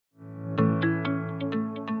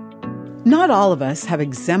Not all of us have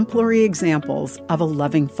exemplary examples of a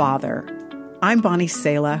loving father. I'm Bonnie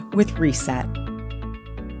Sala with Reset.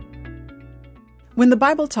 When the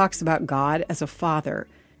Bible talks about God as a father,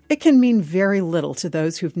 it can mean very little to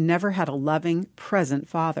those who've never had a loving, present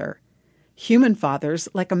father. Human fathers,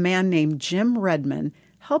 like a man named Jim Redman,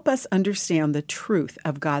 help us understand the truth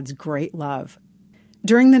of God's great love.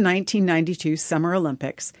 During the 1992 Summer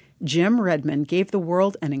Olympics, Jim Redman gave the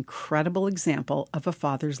world an incredible example of a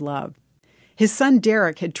father's love. His son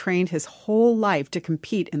Derek had trained his whole life to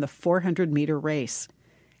compete in the 400-meter race.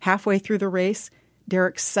 Halfway through the race,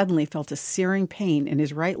 Derek suddenly felt a searing pain in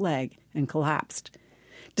his right leg and collapsed.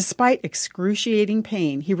 Despite excruciating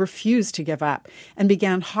pain, he refused to give up and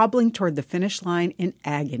began hobbling toward the finish line in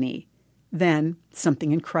agony. Then,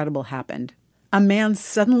 something incredible happened. A man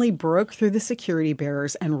suddenly broke through the security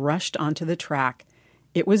barriers and rushed onto the track.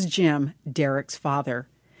 It was Jim, Derek's father.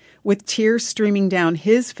 With tears streaming down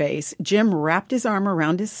his face, Jim wrapped his arm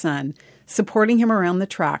around his son, supporting him around the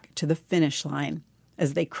track to the finish line.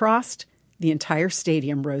 As they crossed, the entire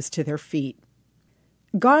stadium rose to their feet.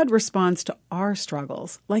 God responds to our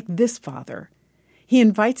struggles like this father. He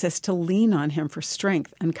invites us to lean on him for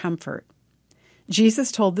strength and comfort.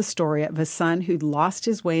 Jesus told the story of a son who'd lost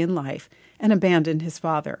his way in life and abandoned his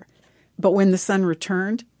father. But when the son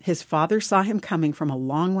returned, his father saw him coming from a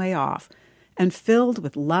long way off, and filled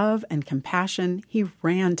with love and compassion, he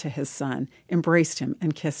ran to his son, embraced him,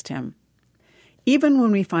 and kissed him. Even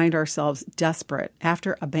when we find ourselves desperate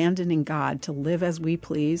after abandoning God to live as we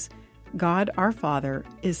please, God, our Father,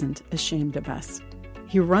 isn't ashamed of us.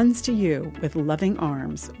 He runs to you with loving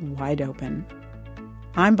arms wide open.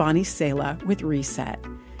 I'm Bonnie Sala with Reset.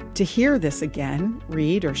 To hear this again,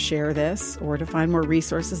 read or share this, or to find more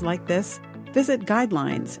resources like this, visit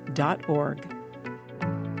guidelines.org.